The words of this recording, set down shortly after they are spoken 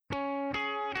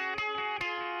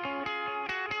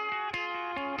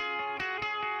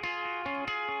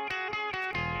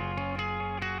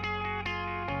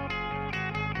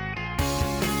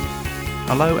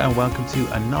Hello and welcome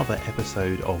to another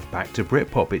episode of Back to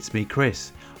Britpop. It's me,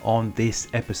 Chris. On this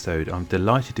episode, I'm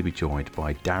delighted to be joined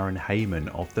by Darren Hayman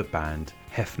of the band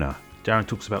Hefner. Darren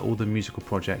talks about all the musical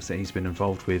projects that he's been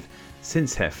involved with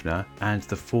since Hefner and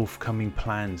the forthcoming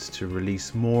plans to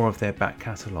release more of their back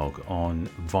catalogue on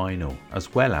vinyl,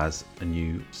 as well as a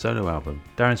new solo album.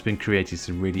 Darren's been creating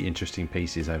some really interesting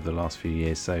pieces over the last few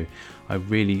years, so I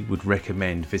really would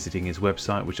recommend visiting his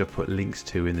website, which I've put links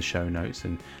to in the show notes,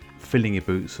 and filling your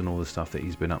boots and all the stuff that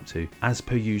he's been up to. As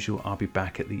per usual, I'll be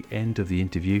back at the end of the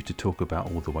interview to talk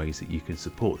about all the ways that you can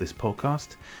support this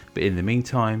podcast. But in the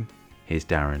meantime, here's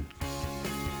Darren.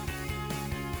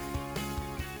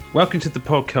 Welcome to the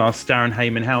podcast, Darren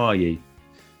Hayman. How are you?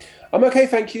 I'm okay,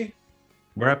 thank you.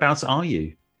 Whereabouts are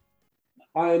you?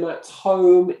 I'm at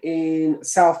home in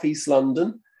southeast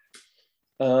London.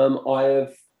 I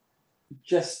have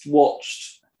just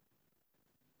watched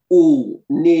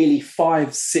nearly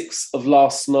 5/6 of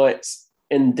last night's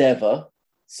Endeavour.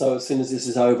 So as soon as this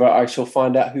is over, I shall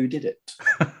find out who did it.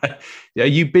 Are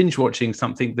you binge watching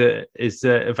something that is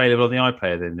available on the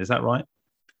iPlayer then? Is that right?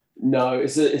 No,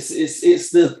 it's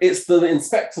the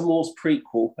Inspector Morse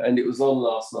prequel, and it was on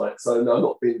last night. So no, I'm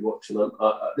not binge watching.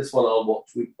 This one I'll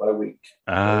watch week by week.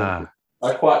 I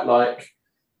quite like,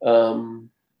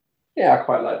 I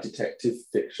quite like detective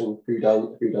fiction,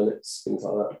 whodunits, things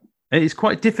like that. It's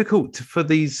quite difficult for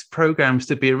these programs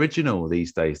to be original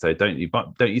these days, though, don't you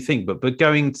think? But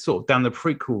going sort of down the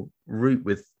prequel route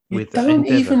with don't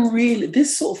even really,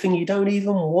 this sort of thing, you don't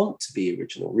even want to be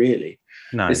original, really.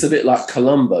 No, it's a bit like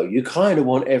Columbo. You kind of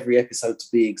want every episode to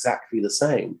be exactly the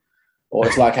same, or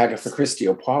it's like Agatha Christie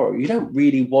or Poirot. You don't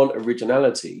really want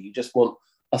originality. You just want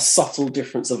a subtle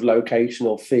difference of location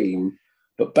or theme,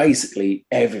 but basically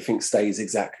everything stays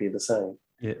exactly the same.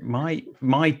 Yeah,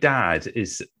 my dad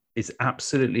is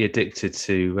absolutely addicted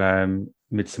to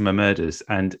Midsummer Murders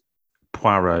and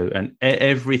Poirot and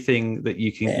everything that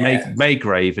you can make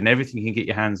Maygrave and everything you can get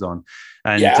your hands on.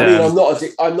 And I'm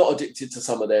not addicted to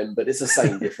some of them, but it's the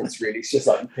same difference really. It's just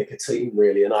like you pick a team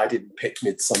really, and I didn't pick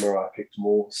Midsummer, I picked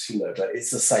Morse, but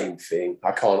it's the same thing.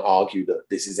 I can't argue that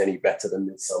this is any better than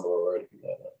Midsummer or anything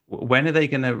like that. When are they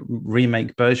going to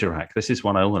remake Bergerac? This is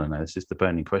one I want to know. This is the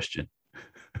burning question.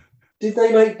 Did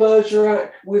they make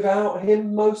Bergerac without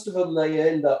him? Most of them, they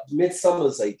end up...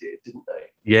 Midsummer's they did, didn't they?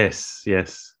 Yes.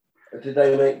 Did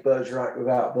they make Bergerac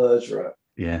without Bergerac?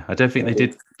 Yeah, I don't think they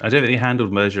did. I don't think they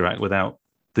handled Bergerac without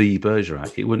the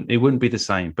Bergerac. It wouldn't be the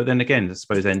same. But then again, I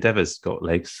suppose Endeavour's got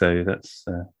legs, so that's...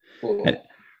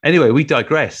 Anyway, we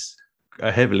digress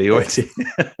heavily already.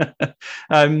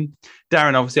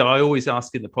 Darren, obviously, I always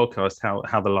ask in the podcast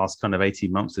how the last kind of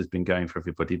 18 months has been going for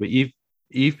everybody, but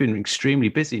you've been extremely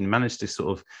busy and managed to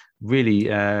sort of really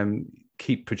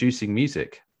keep producing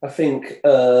music. I think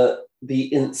the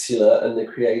Insular and the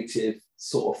Creative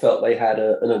sort of felt they had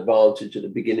an advantage at the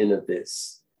beginning of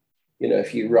this.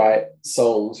 If you write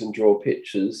songs and draw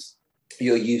pictures,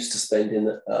 you're used to spending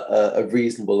a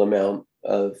reasonable amount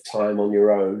of time on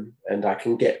your own, and I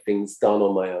can get things done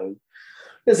on my own.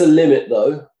 There's a limit,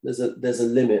 though. There's a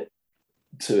limit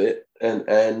to it,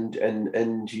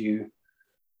 and you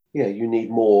need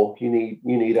more. You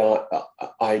need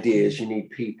ideas. You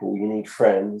need people. You need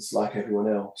friends, like everyone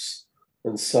else.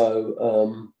 And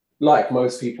so, like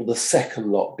most people, the second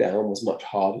lockdown was much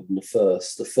harder than the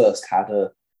first. The first had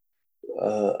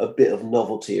a bit of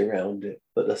novelty around it,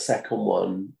 but the second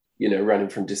one, running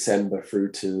from December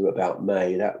through to about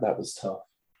May, that was tough.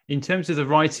 In terms of the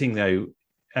writing, though,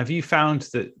 have you found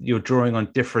that you're drawing on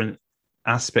different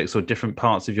aspects or different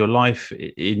parts of your life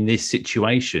in this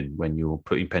situation when you're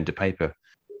putting pen to paper?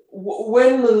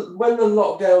 When the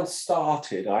lockdown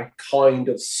started, I kind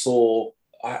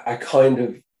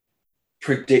of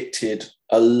predicted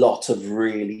a lot of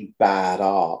really bad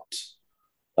art,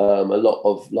 a lot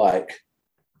of like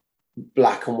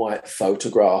black and white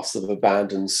photographs of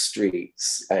abandoned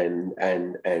streets and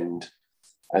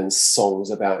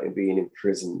songs about him being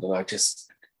imprisoned, and I just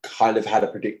kind of had a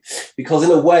predict, because in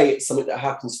a way it's something that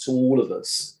happens to all of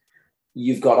us.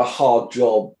 You've got a hard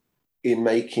job in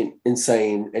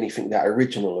saying anything that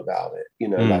original about it.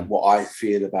 Like what I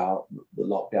feel about the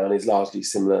lockdown is largely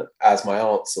similar, as my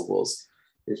answer was.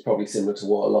 It's probably similar to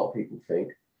what a lot of people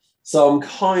think. So I'm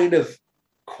kind of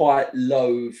quite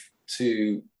loath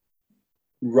to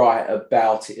write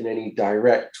about it in any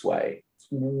direct way,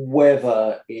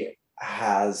 whether it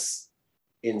has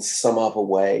in some other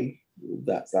way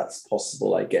that's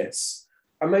possible, I guess.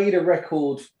 I made a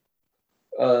record,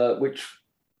 which,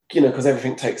 because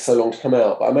everything takes so long to come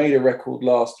out, but I made a record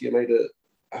last year,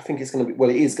 I think it is going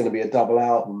to be a double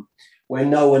album where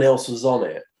no one else was on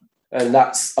it. And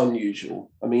that's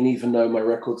unusual. I mean, even though my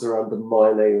records are under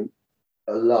my name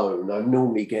alone, I'm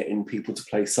normally getting people to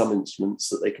play some instruments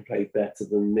that they can play better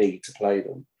than me to play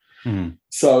them. Mm.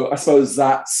 So I suppose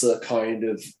that's a kind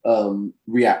of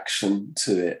reaction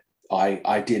to it.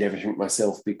 I did everything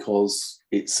myself because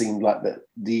it seemed like the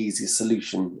easiest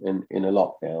solution in a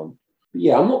lockdown. But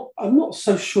yeah, I'm not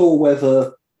so sure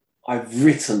whether I've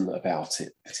written about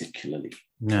it particularly.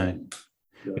 No.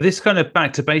 This kind of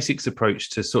back to basics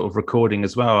approach to sort of recording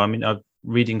as well. I mean, I'm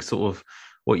reading sort of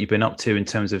what you've been up to in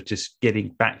terms of just getting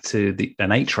back to an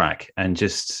 8-track and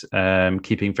just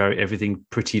keeping everything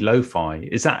pretty lo-fi.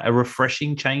 Is that a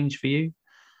refreshing change for you?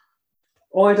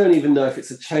 Oh, I don't even know if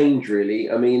it's a change,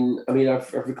 really. I mean,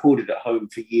 I've recorded at home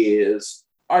for years.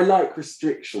 I like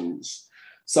restrictions,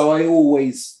 so I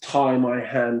always tie my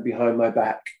hand behind my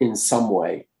back in some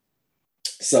way.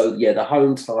 So yeah, the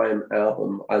Home Time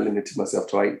album, I limited myself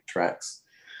to 8 tracks.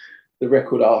 The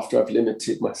record after, I've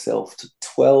limited myself to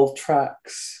 12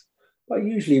 tracks. I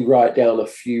usually write down a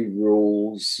few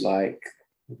rules, like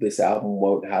this album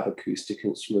won't have acoustic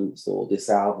instruments, or this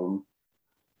album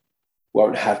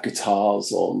won't have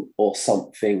guitars on, or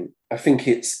something. I think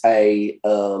it's I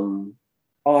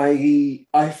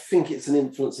think it's an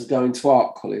influence of going to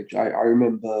art college. I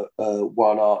remember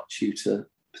one art tutor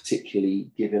particularly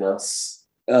giving us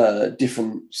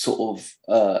different sort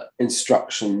of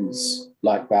instructions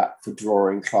like that for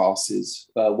drawing classes.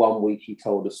 One week he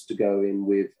told us to go in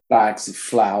with bags of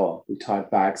flour. We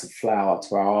tied bags of flour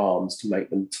to our arms to make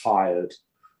them tired,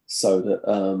 so that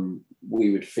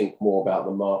we would think more about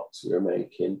the marks we were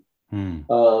making.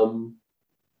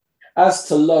 As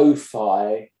to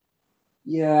lo-fi,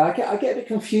 yeah, I get a bit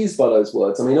confused by those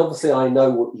words. I mean, obviously, I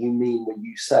know what you mean when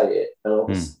you say it,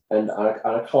 and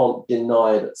I can't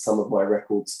deny that some of my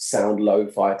records sound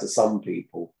lo-fi to some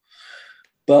people.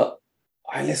 But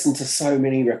I listen to so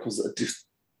many records that are just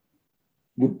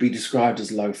would be described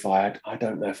as lo-fi. I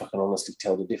don't know if I can honestly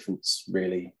tell the difference,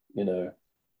 really. You know,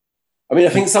 I mean, I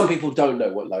think some people don't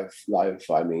know what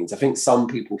lo-fi means. I think some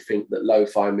people think that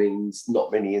lo-fi means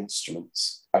not many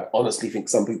instruments. I honestly think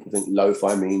some people think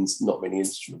lo-fi means not many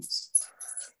instruments.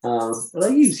 And I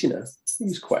use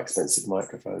quite expensive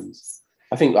microphones.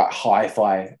 I think like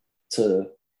hi-fi to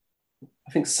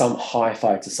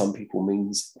some people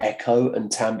means echo and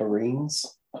tambourines.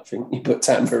 I think you put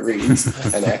tambourines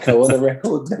and echo on a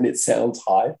record, then it sounds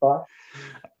hi-fi.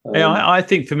 Yeah, I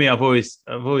think for me, I've always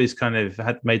kind of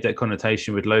made that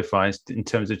connotation with lo-fi in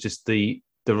terms of just the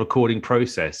recording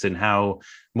process and how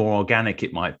more organic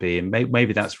it might be, and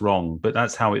maybe that's wrong, but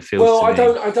that's how it feels. Well,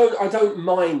 to me. I don't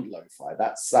mind lo-fi.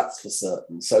 That's for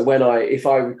certain. So if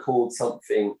I record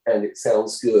something and it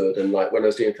sounds good, and like when I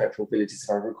was doing Factual Villages, if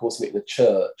I record something in the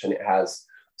church and it has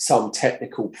some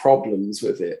technical problems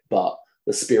with it, but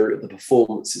the spirit of the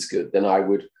performance is good, then I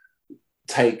would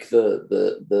take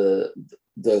the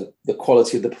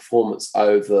quality of the performance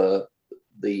over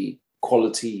the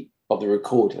quality of the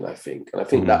recording, I think. And I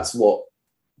think that's what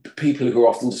people who are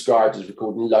often described as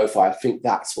recording lo-fi, I think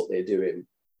that's what they're doing.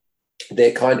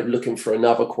 They're kind of looking for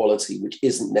another quality, which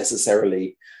isn't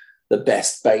necessarily the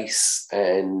best bass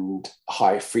and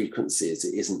high frequencies.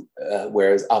 It isn't,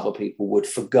 whereas other people would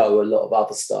forgo a lot of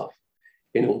other stuff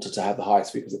in order to have the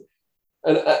highest frequency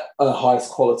and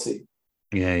highest quality.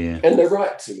 Yeah. And they're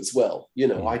right to as well.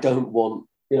 I don't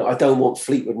want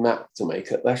Fleetwood Mac to make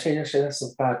it. Actually, that's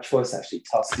a bad choice. Actually,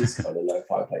 Tusk is kind of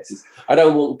lo-fi places. I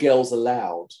don't want Girls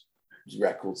Aloud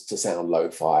records to sound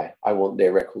lo-fi. I want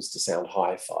their records to sound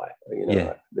hi-fi.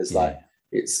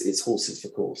 It's horses for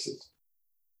courses.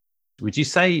 Would you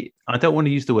say, I don't want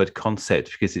to use the word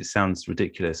concept because it sounds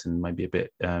ridiculous and maybe a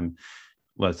bit,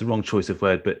 it's the wrong choice of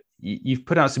word, but you've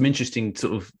put out some interesting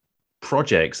sort of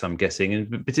projects, I'm guessing,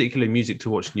 and particularly Music to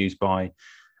Watch News By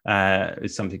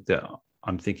is something that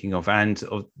I'm thinking of, and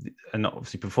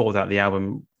obviously before that, the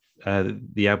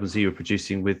albums you were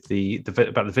producing with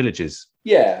about the villages.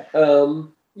 Yeah,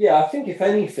 I think if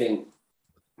anything,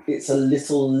 it's a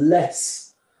little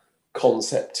less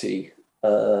concepty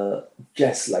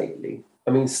just lately. I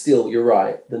mean, still, you're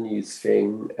right, the News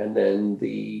thing, and then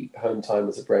the Home Time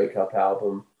was a breakup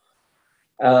album.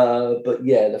 But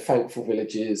yeah, the Thankful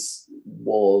Villages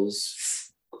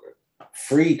was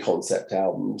 3 concept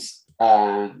albums.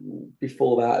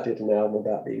 Before that, I did an album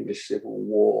about the English Civil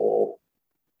War.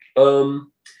 I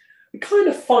kind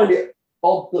of find it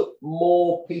odd that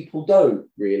more people don't,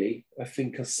 really. I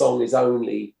think a song is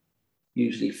only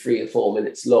usually 3 or 4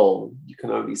 minutes long. You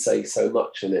can only say so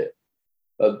much in it.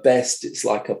 At best, it's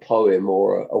like a poem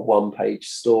or a one-page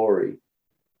story.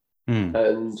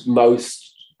 And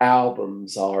most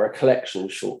albums are a collection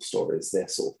of short stories. They're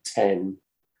sort of 10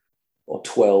 or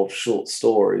 12 short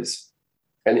stories.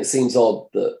 And it seems odd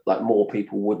that like more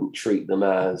people wouldn't treat them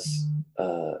as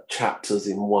chapters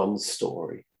in one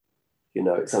story. You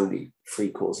know, it's only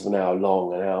 3/4 of an hour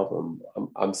long, an album.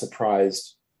 I'm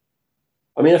surprised.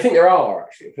 I mean, I think there are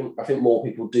actually. I think more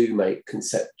people do make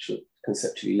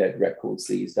conceptually led records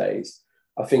these days.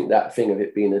 I think that thing of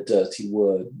it being a dirty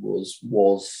word was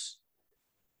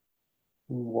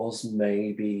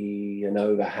maybe an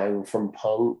overhang from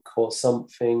punk or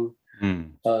something.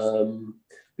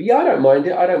 But yeah, I don't mind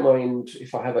it. I don't mind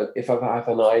if I have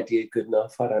an idea good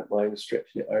enough. I don't mind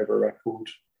stretching it over a record.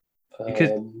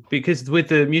 Because with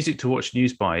the Music to Watch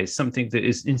News By, it's something that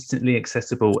is instantly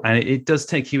accessible, and it does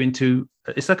take you into,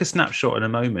 it's like a snapshot in a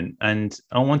moment. And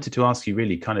I wanted to ask you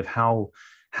really kind of how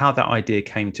that idea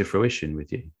came to fruition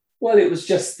with you. Well, it was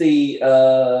just the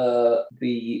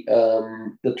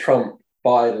Trump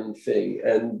Biden thing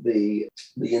and the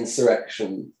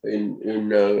insurrection in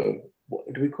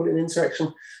what do we call it, an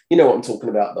insurrection? You know what I'm talking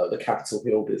about, though, the Capitol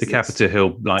Hill business. The Capitol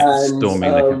Hill, like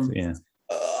storming the Capitol, yeah.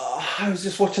 I was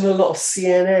just watching a lot of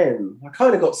CNN. I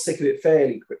kind of got sick of it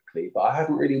fairly quickly, but I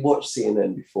hadn't really watched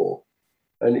CNN before.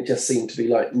 And it just seemed to be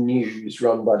like news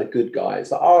run by the good guys.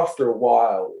 But after a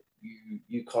while,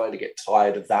 you kind of get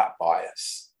tired of that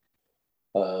bias.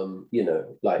 You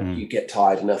know, like you get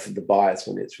tired enough of the bias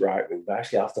when it's right wing. But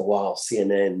actually, after a while,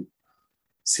 CNN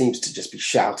seems to just be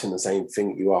shouting the same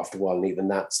thing at you after a while, and even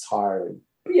that's tiring.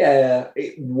 But yeah,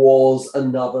 it was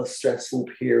another stressful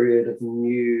period of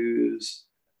news.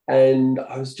 And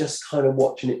I was just kind of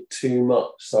watching it too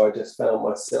much. So I just found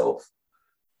myself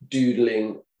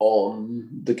doodling on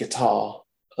the guitar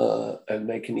and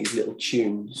making these little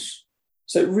tunes.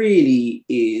 So it really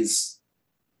is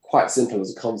quite simple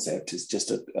as a concept. It's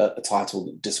just a title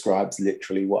that describes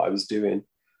literally what I was doing,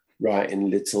 writing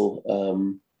little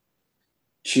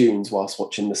tunes whilst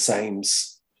watching the same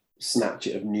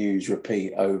snatchet of news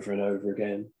repeat over and over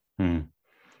again. And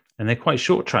they're quite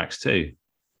short tracks too.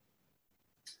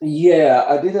 Yeah,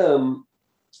 I did.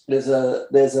 There's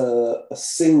a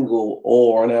single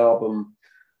or an album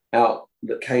out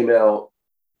that came out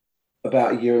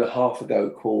about 1.5 years ago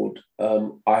called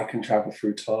 "I Can Travel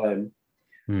Through Time,"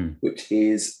 which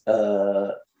is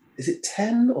it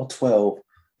 10 or 12?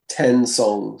 10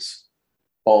 songs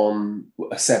on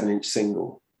a 7-inch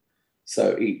single.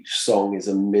 So each song is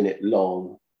a minute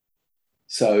long.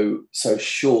 So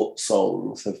short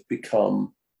songs have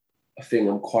become a thing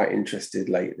I'm quite interested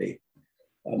lately.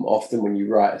 Often when you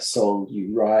write a song,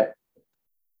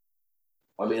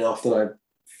 often I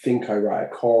think I write a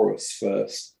chorus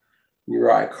first. You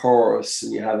write a chorus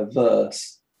and you have a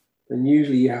verse, and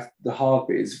usually the hard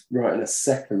bit is writing a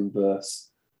second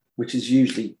verse, which is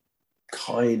usually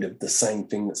kind of the same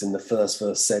thing that's in the first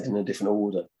verse said in a different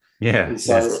order. Yeah. And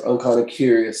so I'm kind of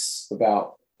curious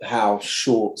about how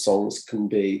short songs can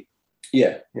be.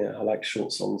 Yeah, I like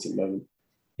short songs at the moment.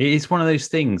 It is one of those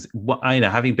things. I know,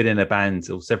 having been in a band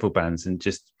or several bands, and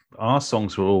just our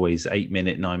songs were always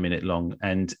 8-minute, 9-minute long,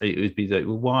 and it would be like,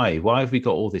 well, why have we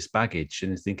got all this baggage?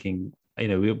 And it's thinking, you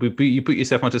know, you put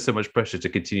yourself under so much pressure to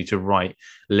continue to write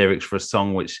lyrics for a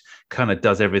song which kind of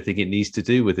does everything it needs to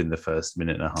do within the first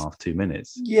 1.5, 2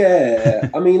 minutes. Yeah,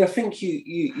 I mean, I think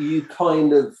you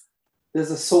kind of,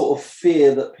 there's a sort of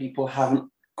fear that people haven't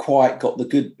quite got the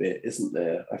good bit, isn't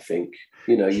there? I think,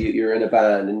 you know, you're in a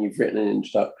band and you've written an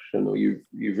introduction, or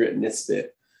you've written this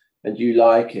bit and you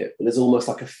like it, but there's almost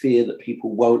like a fear that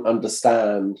people won't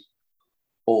understand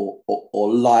or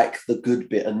like the good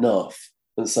bit enough,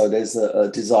 and so there's a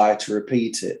desire to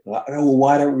repeat it. Like, oh,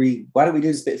 why don't we do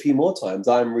this bit a few more times?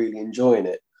 I'm really enjoying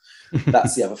it.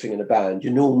 That's the other thing in a band.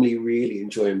 You're normally really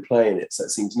enjoying playing it, so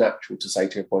it seems natural to say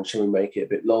to everyone, shall we make it a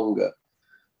bit longer?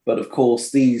 But of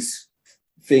course, these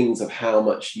things of how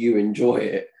much you enjoy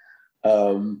it,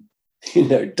 you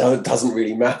know, doesn't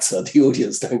really matter. The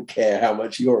audience don't care how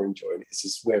much you're enjoying it. It's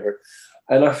just whether.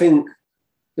 And I think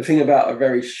the thing about a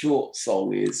very short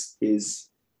song is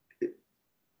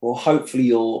well, hopefully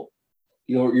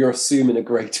you're assuming a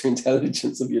greater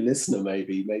intelligence of your listener.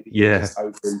 Maybe you're just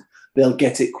hoping they'll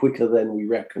get it quicker than we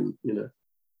reckon. You know.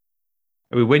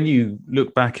 I mean, when you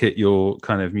look back at your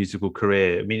kind of musical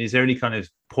career, I mean, is there any kind of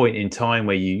point in time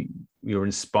where you're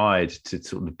inspired to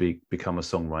sort of become a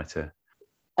songwriter?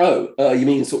 Oh, you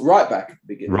mean sort of right back at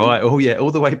the beginning? Right. Oh, yeah,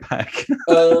 all the way back.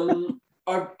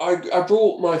 I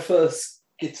brought my first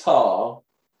guitar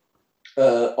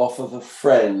off of a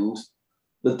friend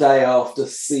the day after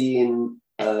seeing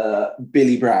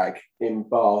Billy Bragg in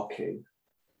Barking.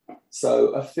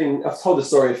 So I think I've told the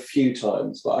story a few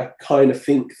times, but I kind of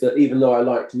think that even though I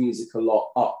liked music a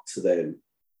lot up to then,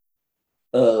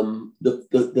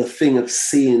 the thing of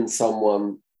seeing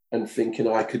someone and thinking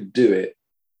I could do it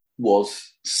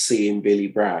was seeing Billy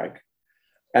Bragg.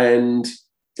 And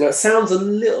that sounds a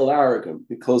little arrogant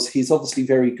because he's obviously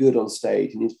very good on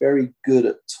stage and he's very good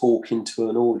at talking to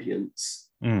an audience.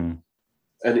 Mm.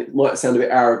 And it might sound a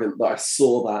bit arrogant that I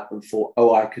saw that and thought,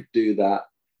 oh, I could do that.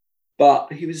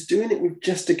 But he was doing it with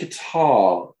just a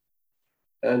guitar.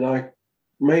 And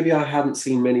maybe I hadn't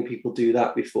seen many people do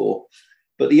that before.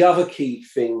 But the other key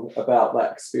thing about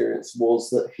that experience was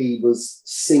that he was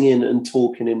singing and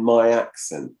talking in my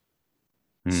accent.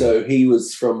 Mm. So he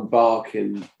was from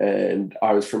Barking and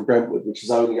I was from Brentwood, which is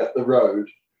only up the road.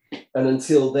 And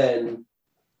until then,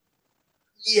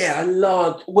 I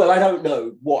don't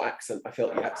know what accent I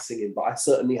felt you had to sing in, but I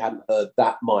certainly hadn't heard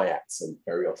my accent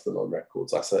very often on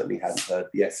records. I certainly hadn't heard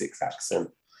the Essex accent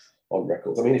on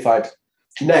records. I mean,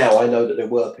 now I know that there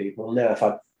were people. Now, if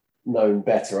I'd known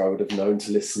better, I would have known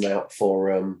to listen out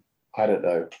for, I don't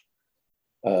know,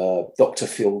 Dr.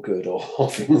 Feelgood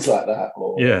or things like that.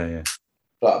 Yeah.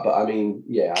 But I mean,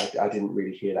 I didn't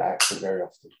really hear that accent very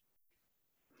often.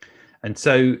 And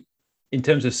so, in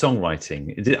terms of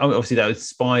songwriting, obviously that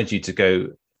inspired you to go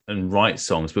and write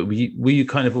songs, but were you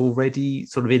kind of already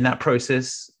sort of in that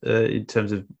process in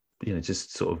terms of,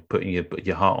 just sort of putting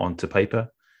your heart onto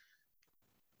paper?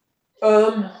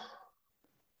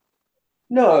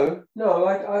 No,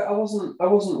 I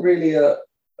wasn't really a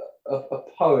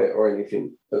poet or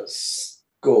anything at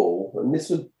school, and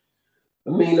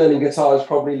me learning guitar is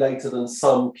probably later than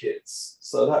some kids,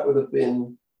 so that would have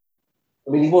been. I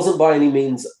mean, he wasn't by any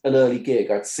means an early gig.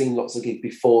 I'd seen lots of gigs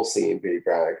before seeing Billy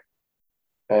Bragg,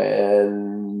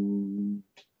 and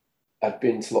I'd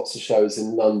been to lots of shows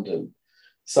in London.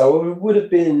 So I would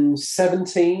have been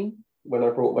 17 when I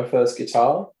brought my first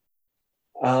guitar.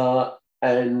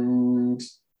 And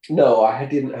no, I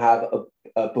didn't have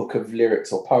a book of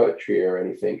lyrics or poetry or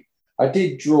anything. I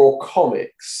did draw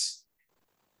comics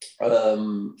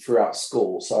throughout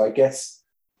school. So I guess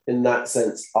in that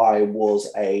sense, I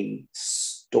was a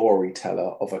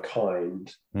storyteller of a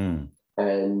kind. Mm.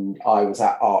 And I was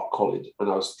at art college and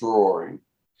I was drawing.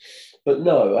 But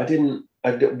no, I didn't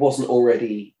have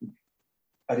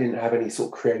any sort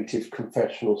of creative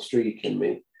confessional streak in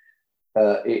me.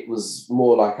 It was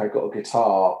more like I got a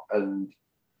guitar and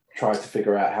tried to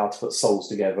figure out how to put songs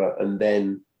together, and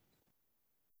then,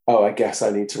 I guess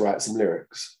I need to write some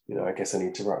lyrics. I guess I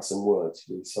need to write some words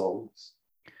for these songs.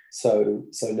 So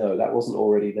no, that wasn't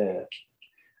already there.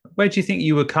 Where do you think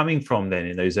you were coming from then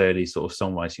in those early sort of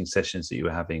songwriting sessions that you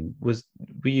were having? Were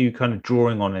you kind of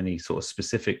drawing on any sort of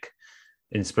specific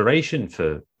inspiration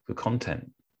for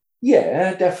content?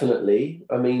 Yeah, definitely.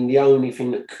 I mean, the only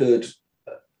thing that could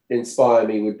inspire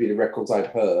me would be the records I'd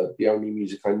heard. The only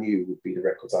music I knew would be the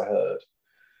records I heard.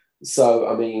 So,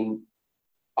 I mean,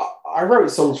 I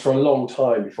wrote songs for a long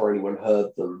time before anyone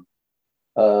heard them.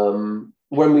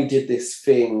 When we did this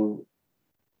thing,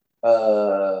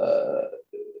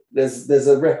 there's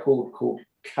a record called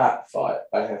Catfight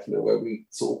by Hefner where we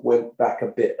sort of went back a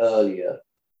bit earlier,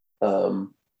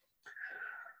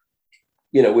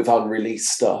 with unreleased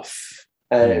stuff.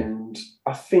 And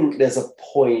I think there's a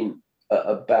point at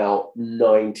about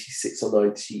 96 or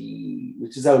 90,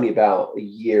 which is only about a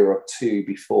year or two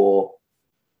before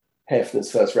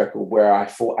Hefner's first record, where I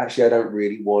thought, actually, I don't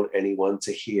really want anyone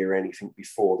to hear anything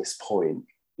before this point.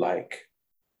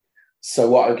 So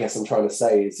what I guess I'm trying to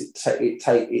say is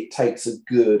it takes a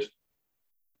good,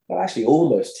 actually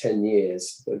almost 10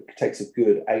 years, but it takes a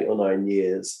good 8 or 9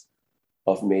 years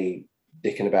of me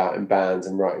dicking about in bands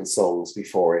and writing songs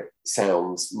before it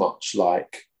sounds much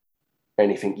like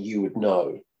anything you would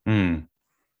know. Mm.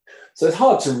 So it's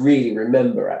hard to really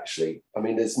remember, actually. I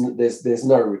mean, there's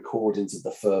no recordings of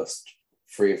the first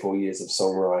 3 or 4 years of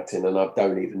songwriting, and I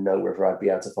don't even know whether I'd be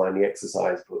able to find the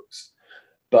exercise books.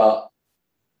 But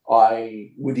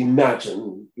I would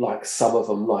imagine, like some of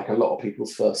them, like a lot of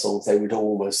people's first songs, they would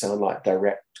almost sound like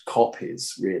direct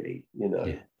copies, really,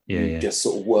 Yeah. Just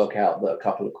sort of work out that a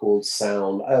couple of chords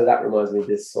sound, that reminds me of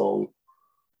this song.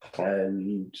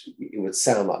 And it would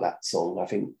sound like that song. I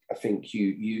think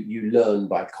you learn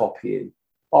by copying.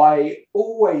 I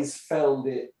always found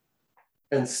it,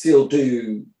 and still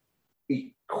do,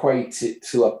 equate it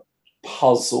to a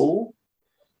puzzle.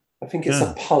 I think it's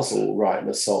a puzzle writing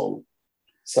a song.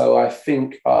 So I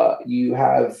think you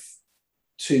have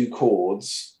 2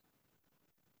 chords,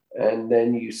 and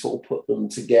then you sort of put them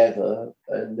together,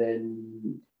 and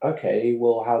then, okay,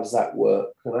 well, how does that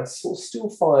work? And I sort of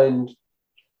still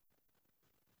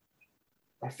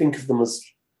I think of them as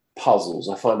puzzles.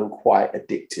 I find them quite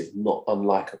addictive, not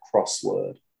unlike a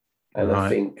crossword. And right. I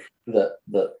think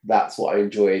that's what I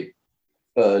enjoyed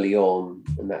early on,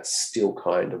 and that's still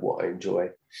kind of what I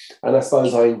enjoy. And I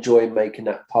suppose I enjoy making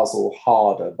that puzzle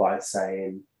harder by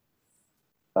saying,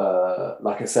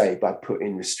 like I say, by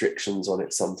putting restrictions on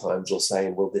it sometimes, or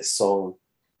saying, well, this song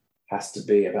has to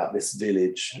be about this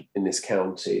village in this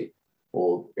county,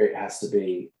 or it has to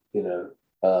be,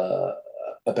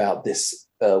 about this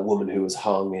woman who was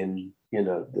hung in,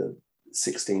 the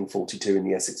 1642 in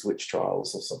the Essex witch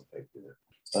trials or something,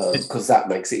 because that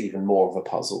makes it even more of a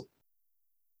puzzle.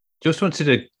 Just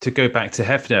wanted to go back to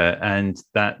Hefner and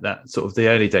that sort of the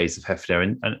early days of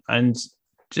Hefner, and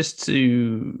just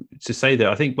to say that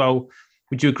I think, well,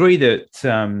 would you agree that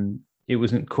it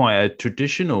wasn't quite a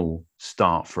traditional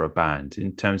start for a band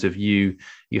in terms of you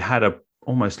had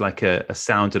almost like a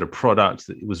sound and a product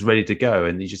that was ready to go,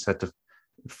 and you just had to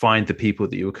find the people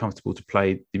that you were comfortable to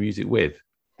play the music with?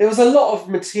 There was a lot of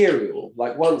material.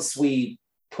 Like once we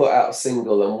put out a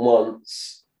single and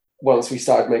once we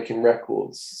started making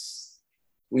records,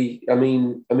 I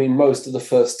mean, most of the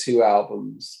first two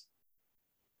albums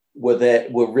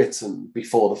were written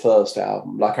before the first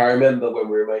album. Like I remember when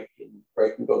we were making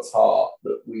Breaking God's Heart,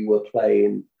 that we were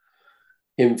playing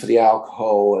Hymn for the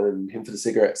Alcohol and Hymn for the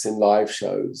Cigarettes in live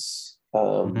shows.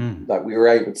 Like we were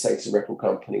able to say to the record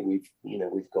company,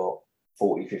 we've got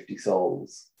 40, 50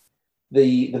 songs.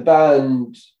 The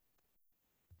band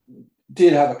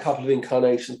did have a couple of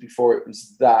incarnations before it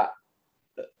was that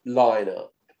lineup.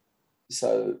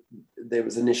 So there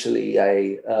was initially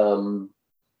a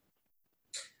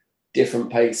different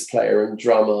bass player and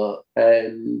drummer,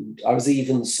 and I was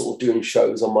even sort of doing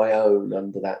shows on my own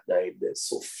under that name. There's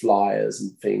sort of flyers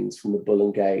and things from the Bull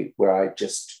and Gate where I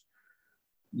just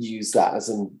used that as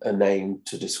a name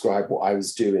to describe what I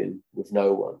was doing with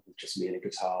no one, with just me and a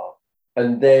guitar.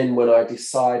 And then when I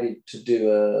decided to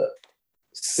do a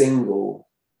single,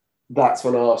 that's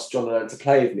when I asked John and Ant to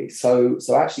play with me. So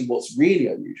actually what's really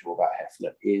unusual about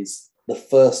Hefner is the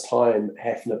first time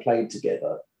Hefner played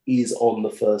together is on the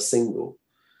first single.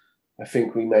 I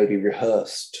think we maybe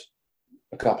rehearsed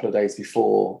a couple of days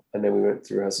before, and then we went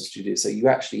to the rehearsal studio. So you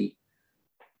actually,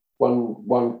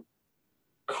 one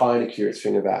kind of curious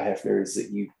thing about Hefner is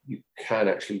that you can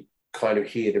actually kind of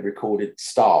hear the recorded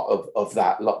start of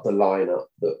that, the lineup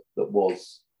that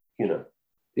was,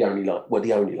 the only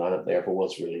lineup there ever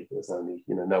was, really. There was only,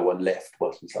 no one left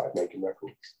once we started making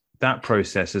records. That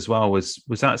process as well, was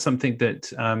that something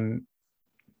that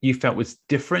you felt was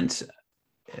different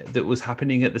that was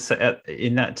happening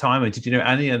in that time? Or did you know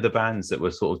any other bands that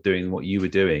were sort of doing what you were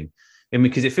doing?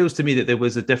 Because it feels to me that there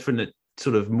was a definite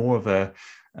sort of more of a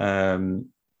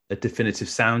definitive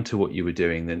sound to what you were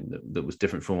doing that was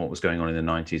different from what was going on in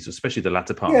the 90s, especially the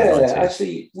latter part of the 90s.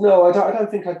 Actually, no, I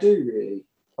don't think I do really.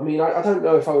 I mean, I don't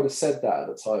know if I would have said that at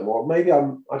the time, or maybe I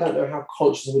don't know how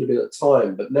conscious I would have been at the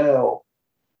time, but now,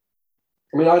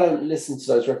 I mean, I don't listen to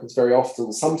those records very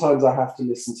often. Sometimes I have to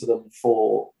listen to them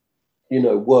for,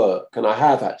 work, and I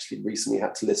have actually recently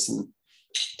had to listen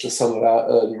to some of our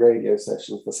early radio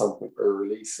sessions for something we're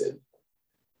releasing.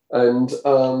 And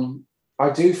I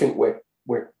do think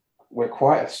we're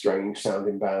quite a strange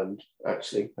sounding band,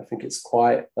 actually. I think it's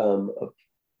quite an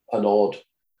odd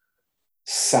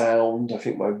sound. I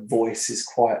think my voice is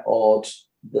quite odd.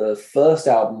 The first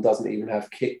album doesn't even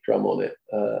have kick drum on it.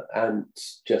 Ant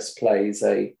just plays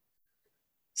a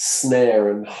snare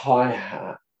and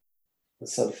hi-hat.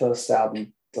 So the first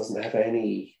album doesn't have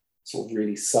any sort of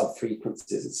really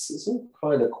sub-frequencies. It's all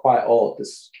kind of quite odd.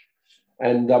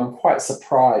 And I'm quite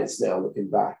surprised now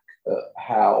looking back at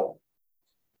how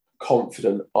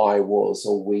confident I was,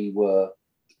 or we were,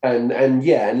 and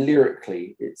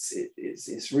lyrically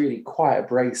it's really quite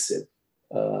abrasive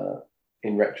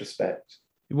in retrospect.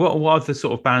 What other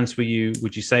sort of bands would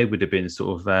you say would have been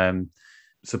sort of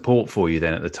support for you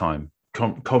then at the time,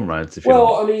 comrades, if you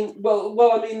like? I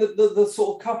mean the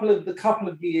sort of couple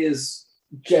of years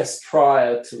just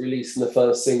prior to releasing the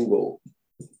first single,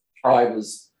 I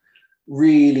was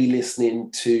really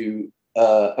listening to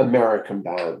American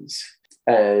bands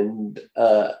and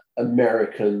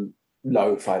American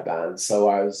lo-fi bands. So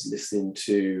I was listening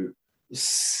to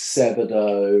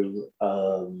Sebadoh,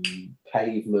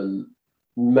 Pavement,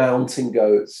 Mountain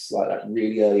Goats, like that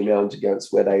really early Mountain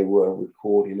Goats, where they were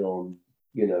recording on,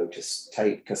 just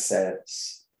tape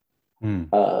cassettes,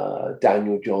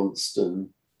 Daniel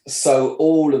Johnston. So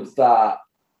all of that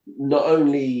not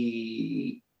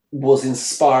only was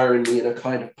inspiring me in a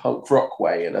kind of punk rock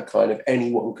way, and a kind of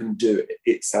anyone can do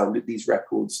it. These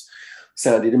records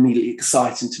sounded immediately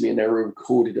exciting to me, and they were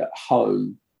recorded at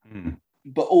home.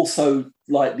 But also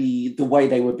like the way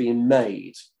they were being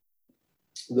made.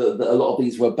 A lot of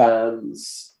these were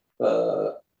bands.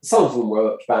 Some of them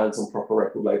were bands on proper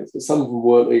record labels, but some of them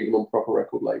weren't even on proper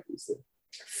record labels.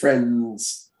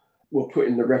 friends were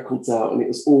putting the records out, and it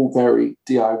was all very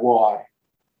DIY.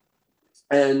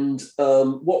 And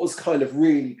what was kind of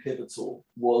really pivotal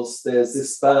was there's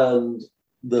this band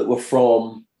that were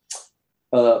from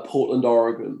Portland,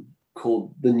 Oregon,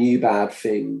 called The New Bad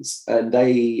Things. And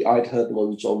I'd heard them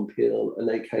on John Peel, and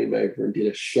they came over and did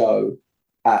a show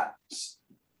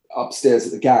upstairs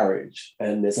at the garage.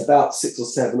 And there's about 6 or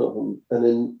 7 of them. And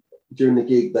then during the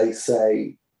gig, they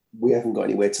say, we haven't got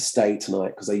anywhere to stay tonight,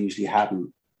 because they usually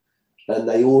hadn't. And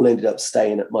they all ended up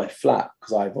staying at my flat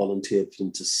because I volunteered for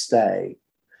them to stay.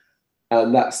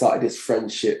 And that started this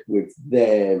friendship with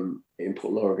them in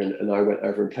Portland, Oregon. And I went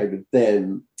over and played with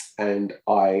them. And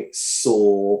I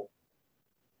saw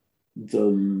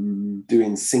them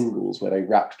doing singles where they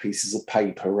wrapped pieces of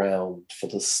paper around for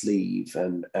the sleeve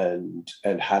and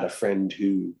had a friend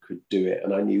who could do it.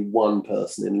 And I knew one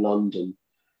person in London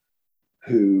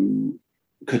who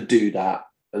could do that.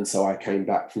 And so I came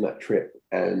back from that trip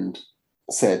and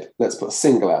said, let's put a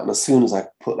single out. And as soon as I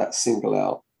put that single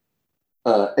out,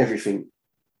 everything,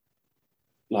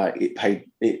 like it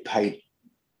paid,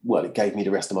 well, it gave me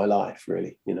the rest of my life,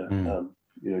 really, you know,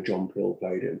 John Peel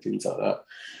played it and things like that.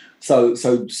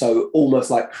 So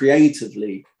almost like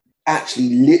creatively,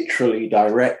 actually literally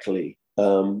directly,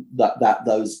 that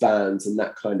those bands and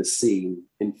that kind of scene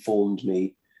informed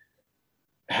me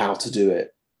how to do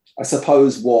it. I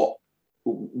suppose what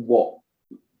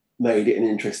made it an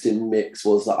interesting mix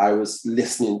was that I was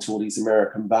listening to all these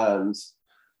American bands,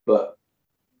 but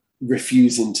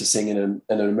refusing to sing in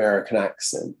an American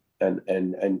accent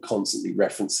and constantly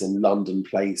referencing London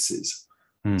places.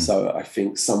 So I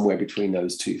think somewhere between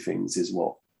those two things is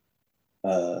what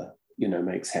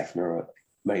made Hefner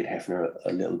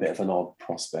a little bit of an odd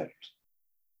prospect.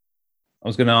 I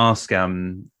was going to ask,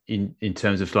 in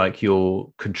terms of like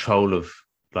your control of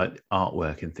like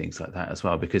artwork and things like that as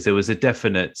well, because there was a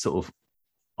definite sort of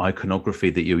iconography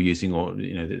that you were using, or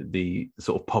the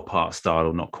sort of pop art style,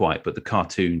 or not quite, but the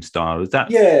cartoon style. Was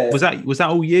that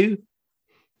all you?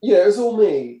 Yeah, it was all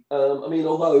me. I mean,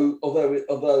 although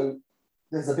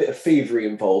there's a bit of thievery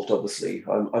involved, obviously.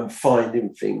 I'm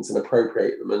finding things and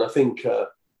appropriate them, and I think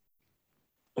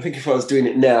if I was doing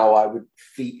it now, I would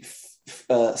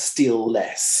steal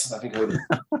less. I think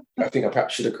I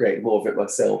perhaps should have created more of it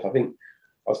myself. I think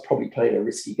I was probably playing a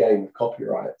risky game with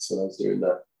copyrights when I was doing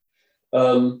that.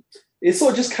 It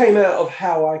sort of just came out of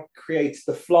how I created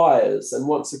the flyers, and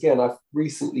once again, I've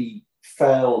recently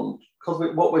found,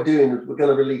 because what we're doing is we're going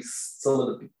to release some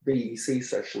of the BBC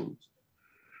sessions.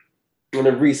 And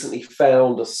I recently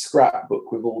found a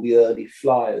scrapbook with all the early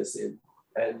flyers in,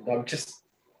 and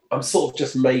I'm sort of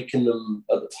just making them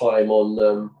at the time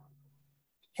on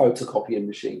photocopying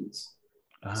machines.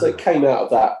 So it came out of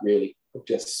that, really, of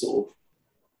just sort of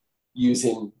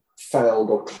using found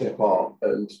or clip art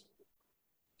and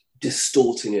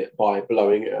distorting it by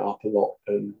blowing it up a lot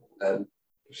and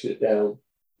pushing it down.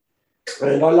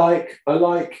 And I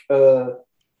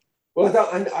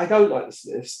don't like the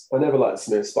Smiths. I never liked the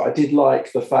Smiths, but I did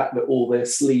like the fact that all their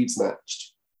sleeves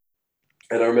matched.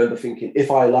 And I remember thinking, if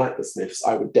I liked the Smiths,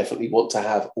 I would definitely want to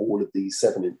have all of these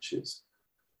 7 inches.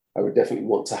 I would definitely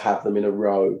want to have them in a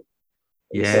row.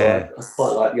 Yeah. So I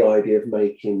quite like the idea of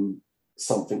making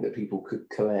something that people could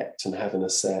collect and have in a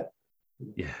set.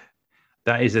 Yeah,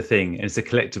 that is a thing. It's a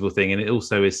collectible thing, and it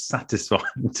also is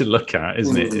satisfying to look at,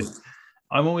 isn't it?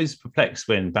 I'm always perplexed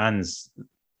when bands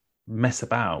mess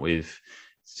about with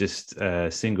just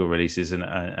single releases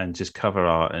and just cover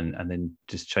art and then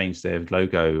just change their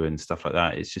logo and stuff like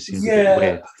that. It just seems a bit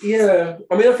weird. Yeah.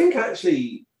 I mean, I think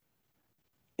actually,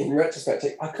 in retrospect,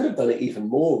 I could have done it even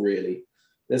more, really.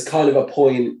 There's kind of a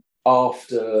point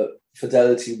after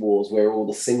Fidelity Wars where all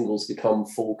the singles become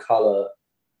full colour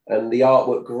and the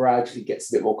artwork gradually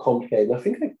gets a bit more complicated. And I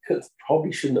think I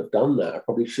probably shouldn't have done that. I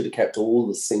probably should have kept all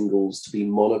the singles to be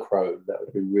monochrome. That would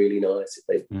have been really nice if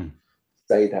they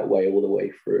stayed that way all the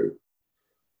way through,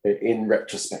 in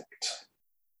retrospect.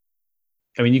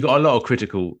 I mean, you got a lot of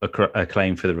critical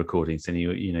acclaim for the recordings, and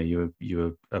you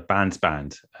were a band's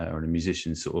band or a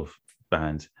musician's sort of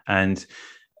band, and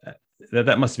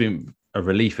that must have been a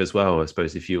relief as well, I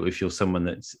suppose, if you're someone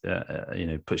that's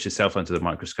puts yourself under the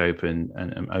microscope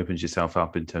and opens yourself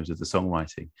up in terms of the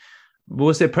songwriting.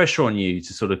 Was there pressure on you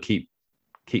to sort of keep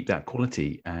that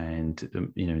quality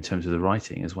and in terms of the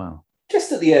writing as well?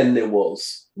 Just at the end, there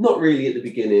was. Not really at the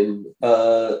beginning.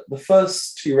 The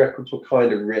first 2 records were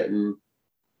kind of written,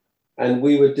 and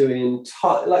we were doing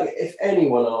if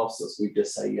anyone asked us, we'd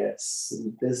just say yes.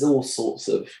 And there's all sorts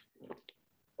of.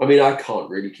 I mean, I can't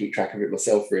really keep track of it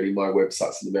myself, really. My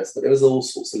website's in a mess, but there was all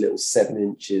sorts of little 7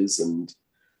 inches and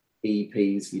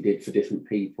EPs we did for different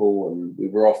people, and we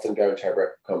were often going to our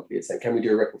record company and saying, can we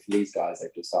do a record for these guys?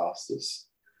 They've just asked us.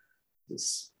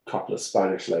 There's a couple of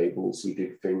Spanish labels we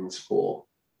did things for.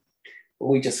 And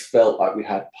we just felt like we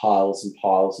had piles and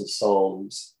piles of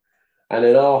songs. And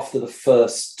then after the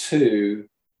first 2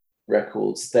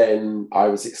 records, then I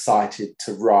was excited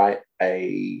to write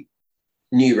a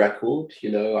new record. I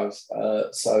was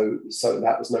so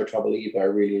that was no trouble either. I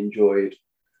really enjoyed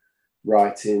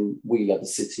writing We Love the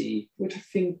City, which I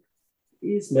think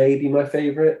is maybe my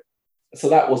favorite. So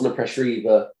that wasn't a pressure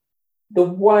either. The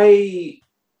way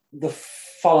the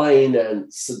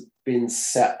finance had been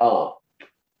set up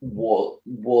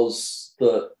was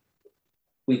that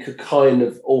we could kind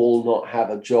of all not have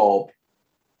a job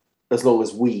as long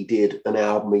as we did an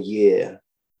album a year.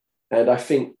 And I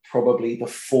think probably the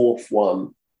 4th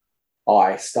one,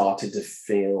 I started to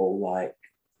feel like,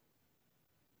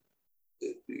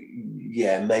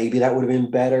 yeah, maybe that would have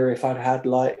been better if I'd had,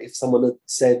 like, if someone had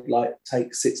said, like,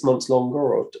 take 6 months longer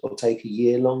or take a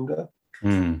year longer.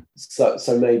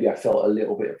 So maybe I felt a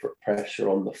little bit of pressure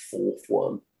on the 4th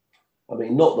one. I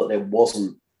mean, not that there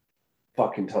wasn't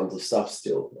fucking tons of stuff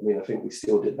still. I mean, I think we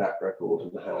still did that record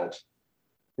and had, I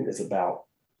think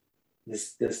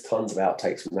there's tons of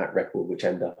outtakes from that record which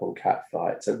end up on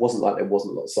Catfight. So it wasn't like there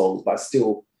wasn't a lot of songs, but I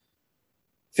still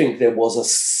think there was a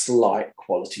slight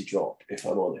quality drop, if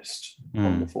I'm honest,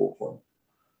 on the 4th one.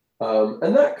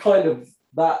 And that kind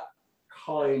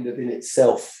of in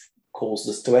itself caused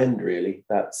us to end, really.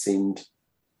 That seemed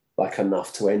like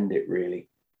enough to end it, really.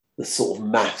 The sort of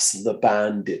maths of the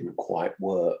band didn't quite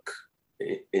work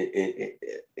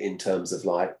in terms of,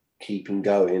 like, keeping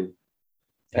going.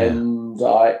 Yeah. And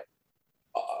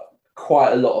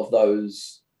quite a lot of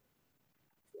those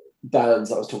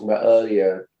bands I was talking about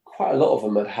earlier, quite a lot of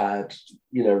them had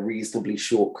reasonably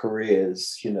short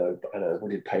careers. I don't know,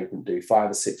 what did Pavement do?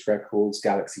 5 or 6 records.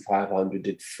 Galaxy 500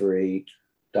 did 3.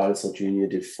 Dinosaur Jr.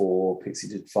 did 4. Pixie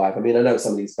did 5. I mean, I know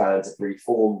some of these bands have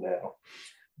reformed now,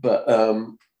 but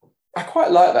I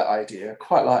quite like that idea. I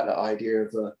quite like that idea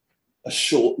of a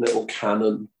short little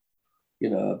canon,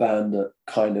 a band that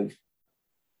kind of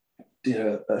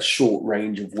did a short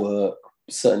range of work,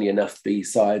 certainly enough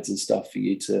B-sides and stuff for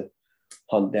you to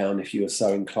hunt down if you were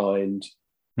so inclined.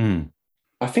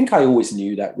 I think I always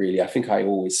knew that, really. I think I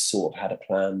always sort of had a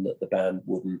plan that the band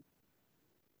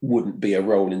wouldn't be a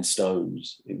Rolling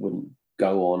Stones. It wouldn't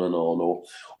go on and on,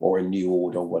 or a New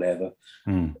Order or whatever.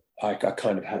 I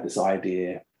kind of had this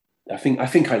idea. I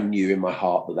think I knew in my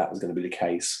heart that was going to be the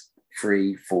case.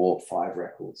 3, 4, 5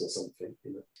 records or something.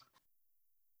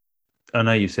 I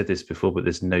know you've said this before, but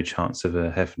there's no chance of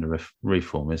a Hefner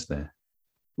reform, is there?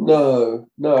 No.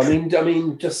 I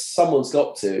mean, just someone's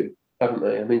got to, haven't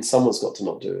they? I mean, someone's got to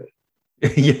not do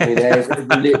it. Yeah. I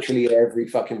mean, literally every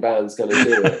fucking band's going to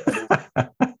do it. I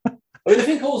mean, I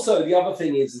think also the other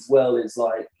thing is, as well, is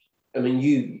like, I mean,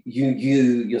 you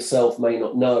yourself may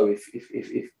not know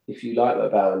if you like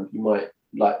that band, you might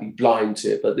like be blind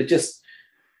to it, but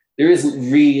there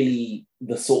isn't really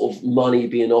the sort of money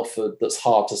being offered that's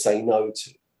hard to say no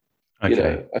to.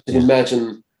 Okay. I can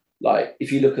imagine, like,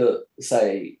 if you look at,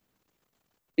 say,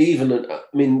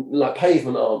 like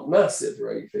Pavement aren't massive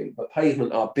or anything, but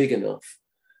Pavement are big enough,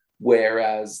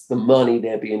 whereas the money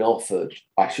they're being offered,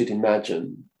 I should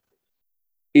imagine,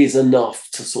 is enough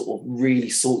to sort of really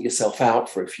sort yourself out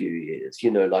for a few years.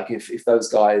 Like if those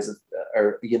guys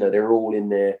are they're all in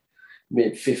their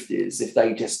mid-50s, if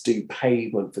they just do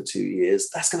Pavement for 2 years,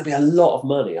 that's going to be a lot of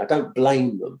money. I don't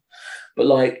blame them, but,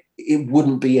 like, it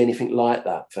wouldn't be anything like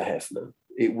that for Hefner.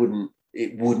 It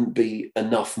wouldn't be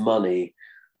enough money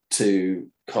to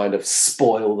kind of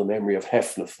spoil the memory of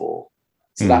Hefner for.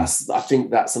 So I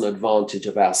think that's an advantage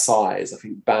of our size. I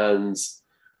think bands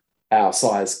our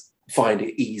size find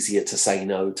it easier to say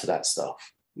no to that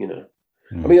stuff. I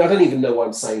mean, I don't even know why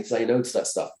I'm saying say no to that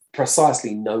stuff.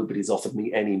 Precisely, nobody's offered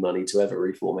me any money to ever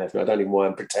reform Hefner. I don't even know why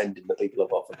I'm pretending that people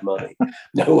have offered money.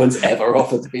 No one's ever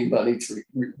offered me money to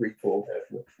reform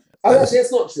Hefner. Actually,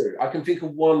 that's not true. I can think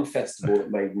of one festival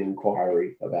that made an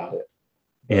inquiry about it.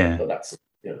 But that's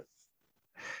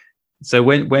So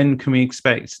when can we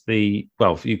expect you've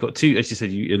got 2, as you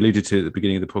said, you alluded to at the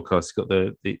beginning of the podcast, you've got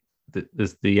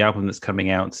the album that's coming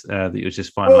out that you're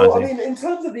just finalizing. Well, I mean, in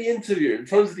terms of the interview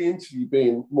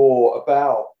being more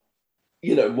about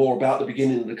the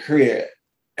beginning of the career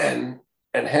and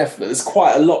Hefner, there's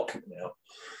quite a lot coming out.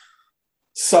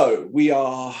 So we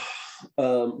are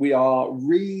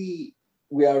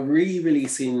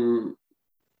re-releasing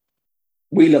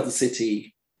We Love the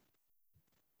City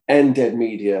and Dead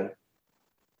Media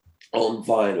on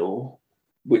vinyl,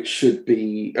 which should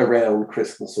be around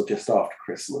Christmas or just after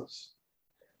Christmas.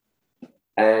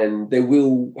 And there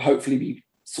will hopefully be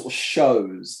sort of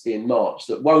shows in March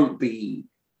that won't be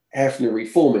Hefner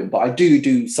reforming, but I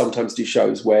do sometimes do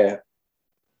shows where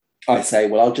I say,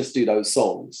 well, I'll just do those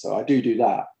songs. So I do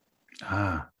that.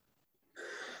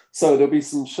 So there'll be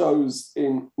some shows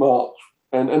in March,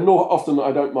 and not often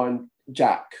I don't mind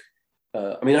Jack.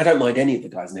 I mean, I don't mind any of the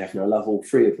guys in Hefner. I love all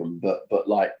three of them, but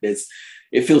like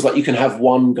it feels like you can have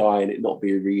one guy and it not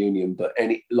be a reunion, but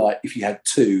if you had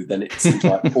two, then it seems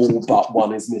like all but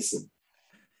one is missing.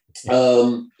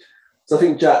 So I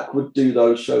think Jack would do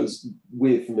those shows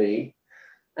with me,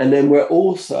 and then we're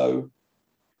also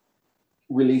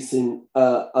releasing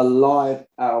a live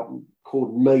album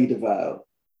called Maidavale,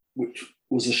 which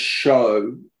was a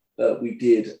show that we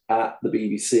did at the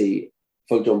BBC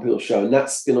for John Peel show, and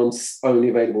that's been only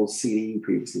available on CD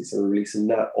previously, so we're releasing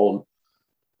that on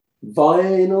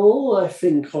vinyl, I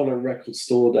think, on a record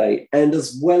store day. And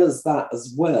as well as that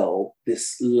as well,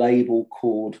 this label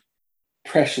called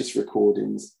Precious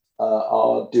Recordings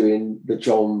are doing the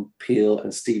John Peel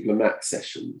and Steve Lamacq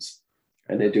sessions,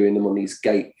 and they're doing them on these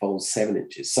gatefold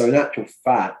 7-inches. So in actual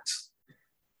fact,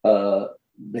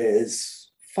 there's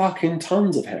fucking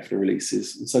tons of Hefner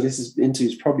releases. And so this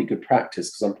is probably good practice,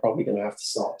 because I'm probably going to have to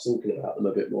start talking about them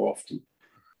a bit more often.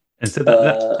 And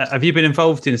so have you been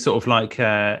involved in sort of like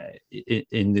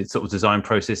in the sort of design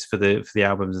process for the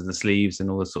albums and the sleeves and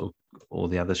all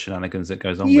the other shenanigans that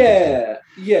goes on? Yeah.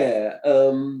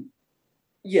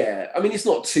 I mean, it's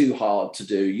not too hard to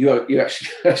do. You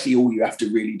actually all you have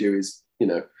to really do is,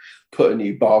 put a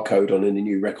new barcode on and a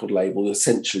new record label.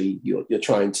 Essentially, you're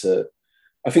trying to.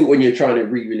 I think when you're trying to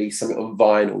re-release something on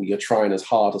vinyl, you're trying as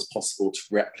hard as possible to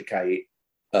replicate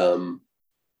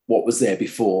what was there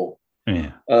before.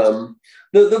 Yeah.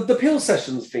 The Peel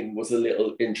Sessions thing was a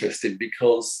little interesting,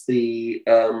 because the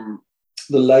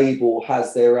label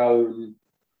has their own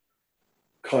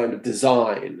kind of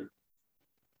design,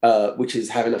 which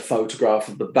is having a photograph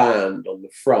of the band on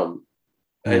the front.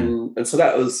 And so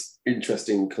that was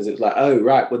interesting, because it was like, oh,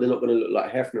 right, well, they're not going to look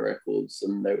like Hefner records.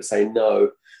 And they were saying no.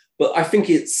 But I think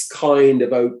it's kind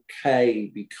of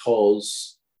okay,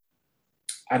 because,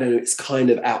 I don't know, it's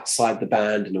kind of outside the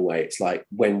band in a way. It's like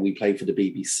when we played for the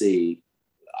BBC,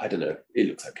 I don't know, it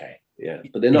looks okay. Yeah.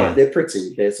 But they're not, they're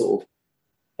pretty. They sort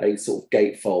of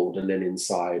gatefold, and then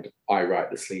inside I write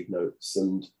the sleeve notes.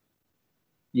 And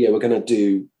yeah, we're going to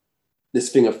do this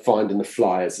thing of finding the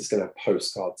flyers. It's going to have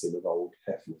postcards in of old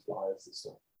Hefner flyers and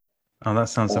stuff. Oh, that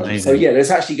sounds amazing. So yeah, there's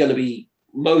actually going to be,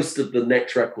 most of the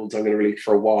next records I'm going to release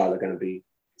for a while are going to be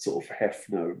sort of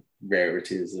Hefner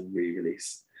rarities and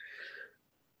re-release.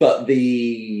 But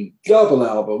the double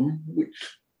album, which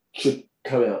should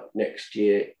come out next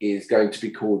year, is going to be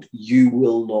called You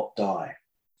Will Not Die,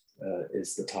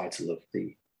 is the title of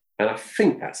and I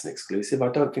think that's an exclusive. I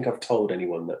don't think I've told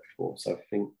anyone that before, so I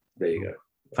think there you go.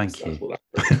 Thank you.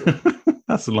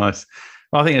 That's nice.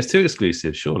 Well, I think it's too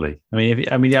exclusive, surely. I mean,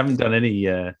 you haven't done any.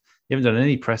 You haven't done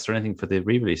any press or anything for the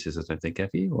re-releases, I don't think, have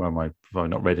you? Or have I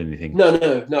not read anything? No.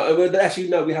 Actually,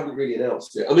 no, we haven't really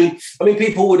announced it. I mean,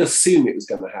 people would assume it was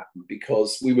going to happen,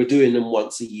 because we were doing them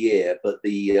once a year, but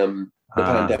the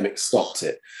pandemic stopped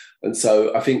it. And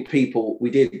so I think we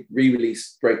did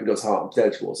re-release Breaking God's Heart and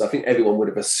Potential Wars. I think everyone would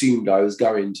have assumed I was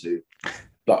going to,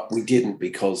 but we didn't,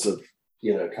 because of,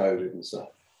 COVID and stuff.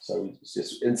 So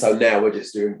so now we're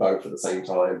just doing both at the same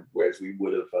time, whereas we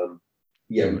would have,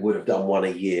 we would have done one a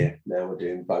year. Now we're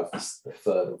doing both the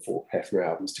third and fourth Hefner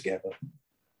albums together.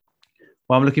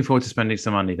 Well, I'm looking forward to spending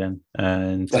some money then.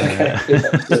 And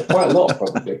quite a lot,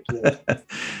 probably.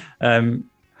 Yeah.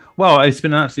 Well, it's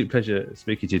been an absolute pleasure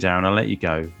speaking to you, Darren. I'll let you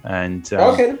go. And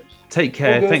take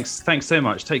care. Thanks so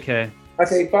much. Take care.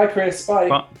 Okay, bye, Chris.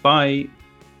 Bye. Bye.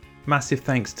 Massive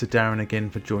thanks to Darren again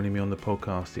for joining me on the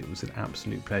podcast. It was an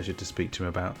absolute pleasure to speak to him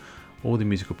about all the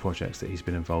musical projects that he's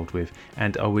been involved with,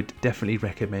 and I would definitely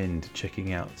recommend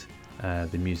checking out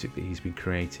the music that he's been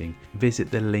creating. Visit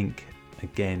the link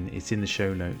again, it's in the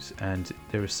show notes, and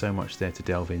there is so much there to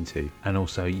delve into. And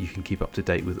also you can keep up to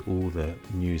date with all the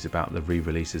news about the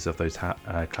re-releases of those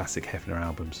classic Hefner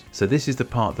albums. So this is the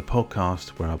part of the podcast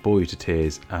where I bore you to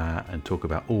tears and talk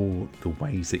about all the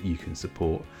ways that you can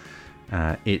support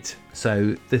it.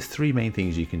 So there's three main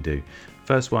things you can do.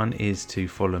 First one is to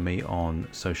follow me on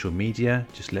social media.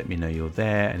 Just let me know you're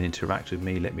there and interact with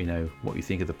me. Let me know what you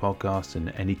think of the podcast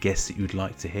and any guests that you'd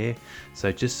like to hear.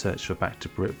 So just search for Back to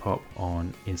Britpop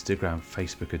on Instagram,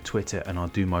 Facebook and Twitter, and I'll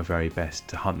do my very best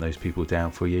to hunt those people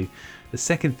down for you. The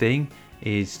second thing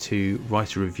is to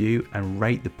write a review and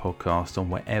rate the podcast on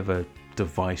whatever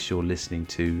device you're listening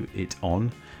to it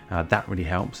on. That really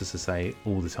helps, as I say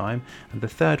all the time. And the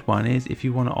third one is if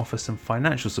you want to offer some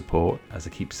financial support. As I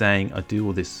keep saying, I do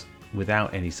all this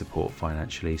without any support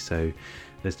financially, so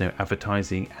there's no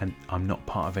advertising and I'm not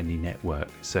part of any network.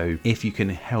 So if you can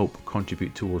help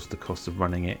contribute towards the cost of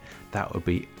running it, that would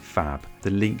be fab.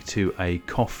 The link to a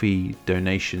coffee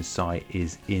donation site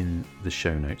is in the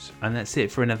show notes. And that's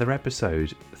it for another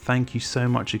episode. Thank you so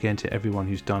much again to everyone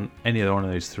who's done any other one of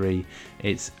those three.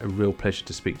 It's a real pleasure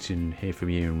to speak to you and hear from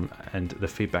you, and the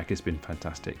feedback has been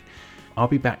fantastic. I'll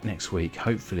be back next week,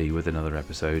 hopefully with another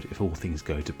episode if all things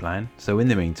go to plan. So in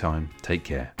the meantime, take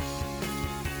care.